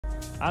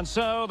And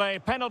so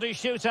the penalty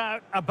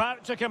shootout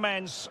about to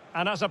commence.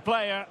 And as a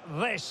player,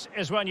 this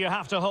is when you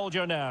have to hold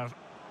your nerve.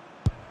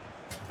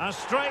 As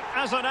straight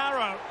as an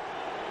arrow.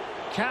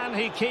 Can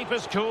he keep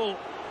his cool?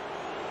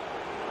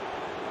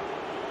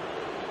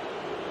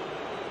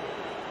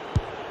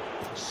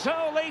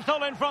 So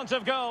lethal in front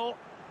of goal.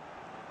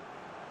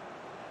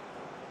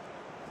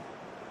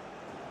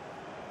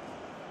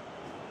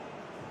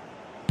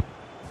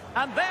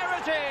 And there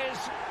it is,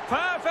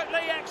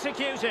 perfectly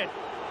executed.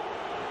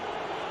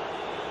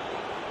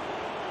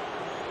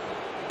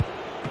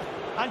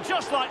 And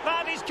just like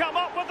that, he's come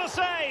up with the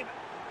save.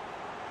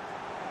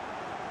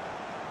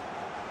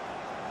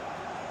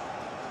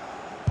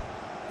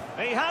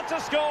 He had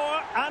to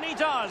score, and he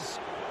does.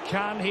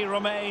 Can he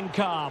remain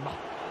calm?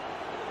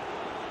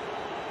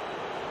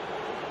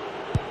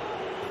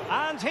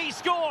 And he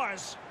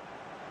scores.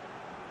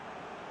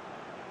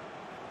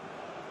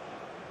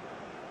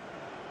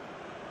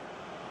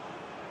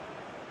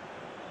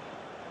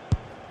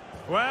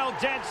 Well,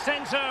 dead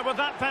centre with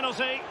that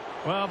penalty.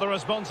 Well, the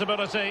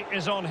responsibility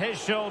is on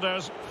his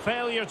shoulders.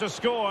 Failure to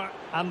score,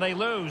 and they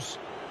lose.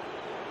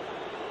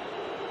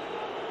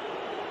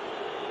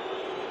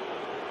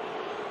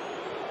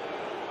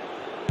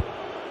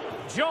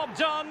 Job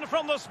done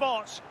from the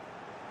spot.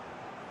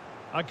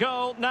 A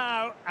goal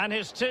now, and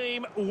his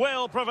team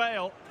will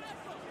prevail.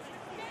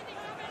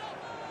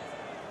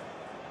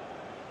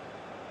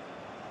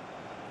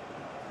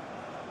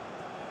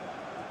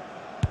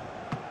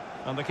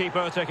 And the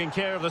keeper taking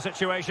care of the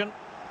situation.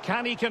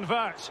 Can he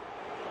convert?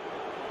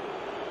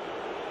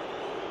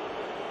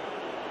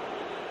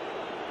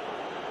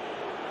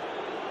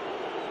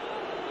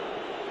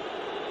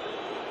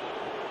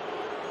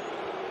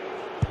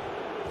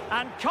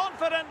 And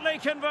confidently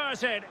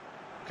converted.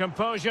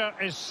 Composure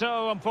is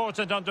so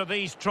important under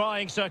these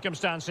trying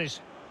circumstances.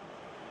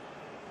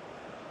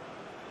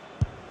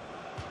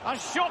 A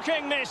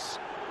shocking miss.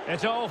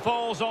 It all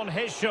falls on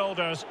his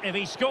shoulders. If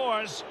he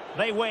scores,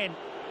 they win.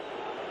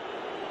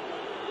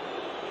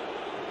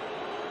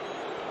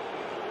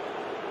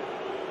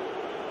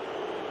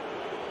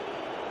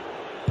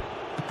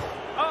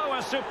 Oh,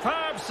 a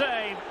superb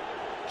save.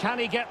 Can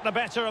he get the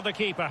better of the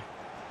keeper?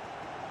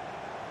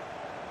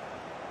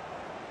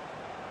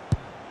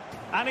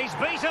 And he's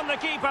beaten the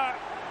keeper.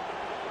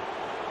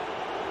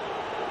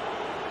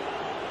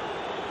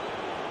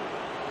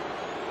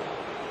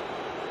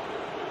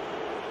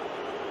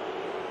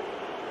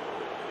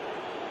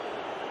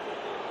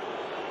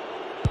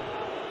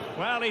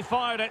 Well, he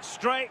fired it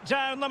straight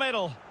down the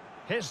middle.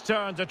 His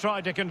turn to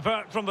try to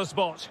convert from the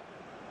spot.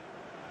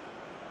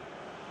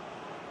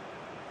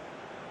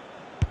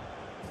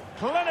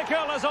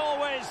 Clinical as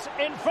always,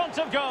 in front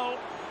of goal.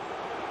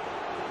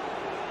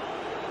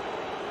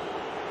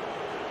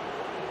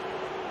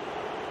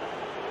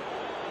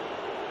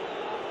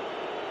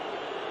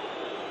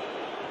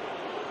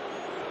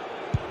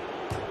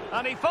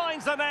 And he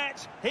finds the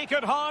net. He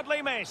could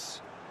hardly miss.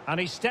 And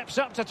he steps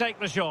up to take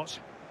the shot.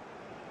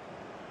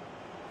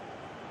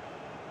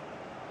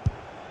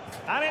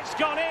 And it's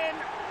gone in.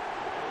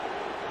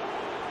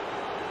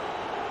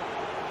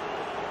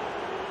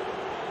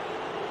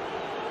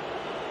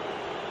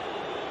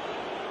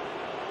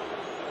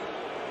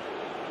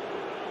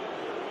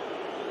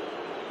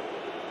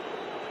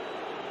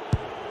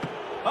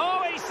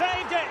 Oh, he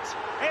saved it.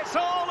 It's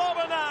all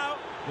over now.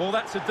 Well,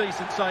 that's a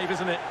decent save,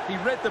 isn't it? He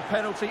read the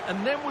penalty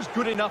and then was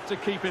good enough to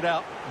keep it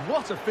out.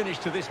 What a finish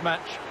to this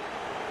match.